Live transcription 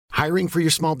Hiring for your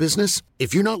small business?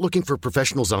 If you're not looking for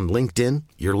professionals on LinkedIn,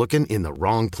 you're looking in the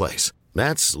wrong place.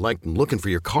 That's like looking for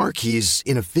your car keys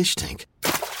in a fish tank.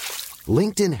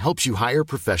 LinkedIn helps you hire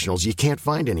professionals you can't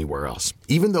find anywhere else,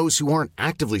 even those who aren't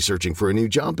actively searching for a new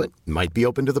job but might be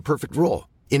open to the perfect role.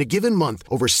 In a given month,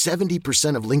 over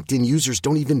 70% of LinkedIn users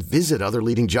don't even visit other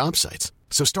leading job sites.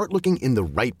 So start looking in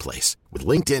the right place. With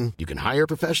LinkedIn, you can hire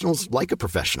professionals like a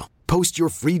professional. Post your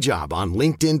free job on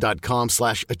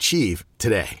linkedin.com/achieve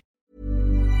today.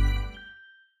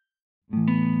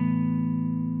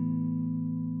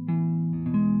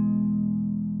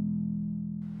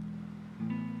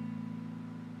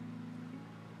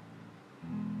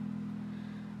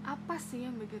 Apa sih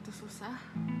yang begitu susah?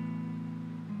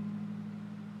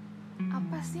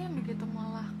 Apa sih yang begitu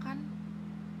melelahkan?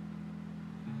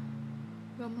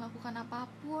 Gak melakukan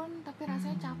apapun, tapi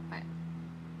rasanya capek.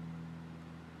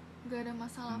 Gak ada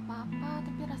masalah apa-apa,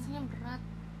 tapi rasanya berat.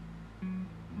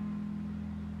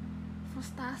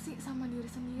 Frustasi sama diri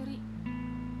sendiri.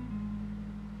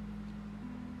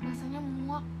 Rasanya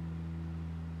muak.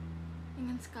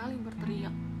 Ingin sekali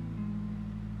berteriak.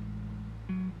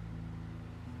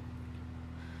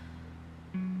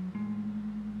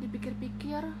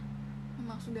 Dipikir-pikir,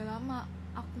 memang sudah lama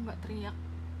aku gak teriak.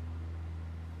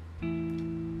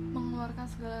 Mengeluarkan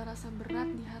segala rasa berat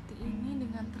di hati ini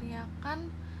dengan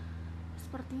teriakan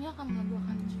sepertinya akan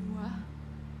melegakan jiwa.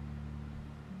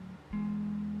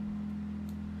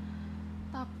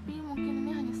 Tapi mungkin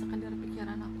ini hanya sekedar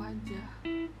pikiran aku aja.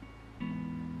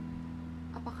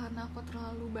 Apa karena aku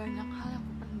terlalu banyak hal yang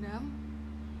aku pendam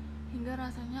hingga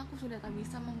rasanya aku sudah tak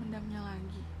bisa memendamnya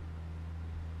lagi.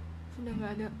 Sudah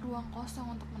gak ada ruang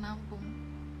kosong untuk menampung.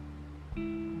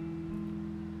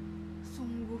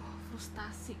 Sungguh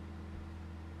frustasi.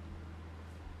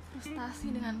 Frustasi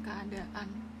dengan keadaan.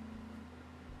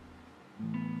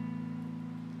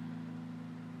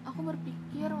 Aku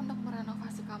berpikir untuk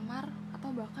merenovasi kamar atau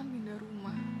bahkan pindah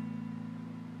rumah.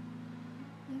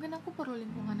 Mungkin aku perlu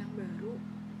lingkungan yang baru,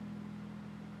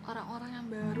 orang-orang yang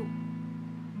baru.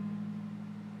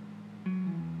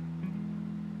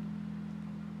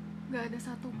 Gak ada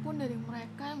satupun dari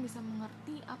mereka yang bisa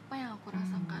mengerti apa yang aku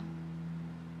rasakan.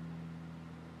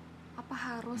 Apa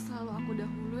harus selalu aku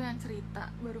dahulu yang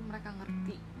cerita baru mereka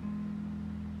ngerti?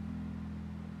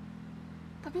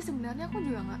 Tapi sebenarnya aku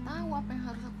juga gak tahu apa yang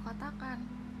harus aku katakan.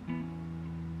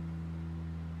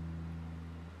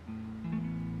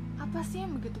 Apa sih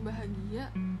yang begitu bahagia?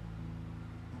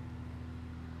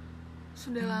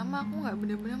 Sudah lama aku gak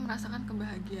benar-benar merasakan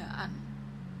kebahagiaan.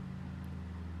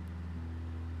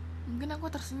 Mungkin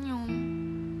aku tersenyum,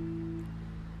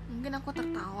 mungkin aku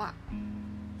tertawa,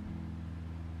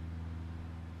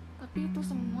 tapi itu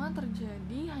semua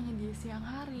terjadi hanya di siang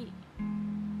hari.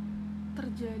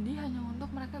 Terjadi hanya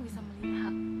untuk mereka bisa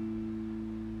melihat.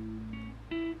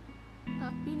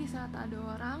 Tapi di saat ada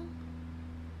orang,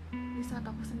 di saat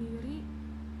aku sendiri,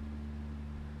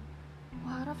 aku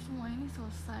harap semua ini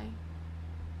selesai.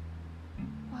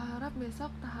 Aku harap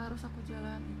besok tak harus aku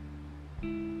jalani.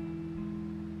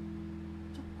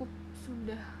 Cukup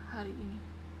sudah hari ini.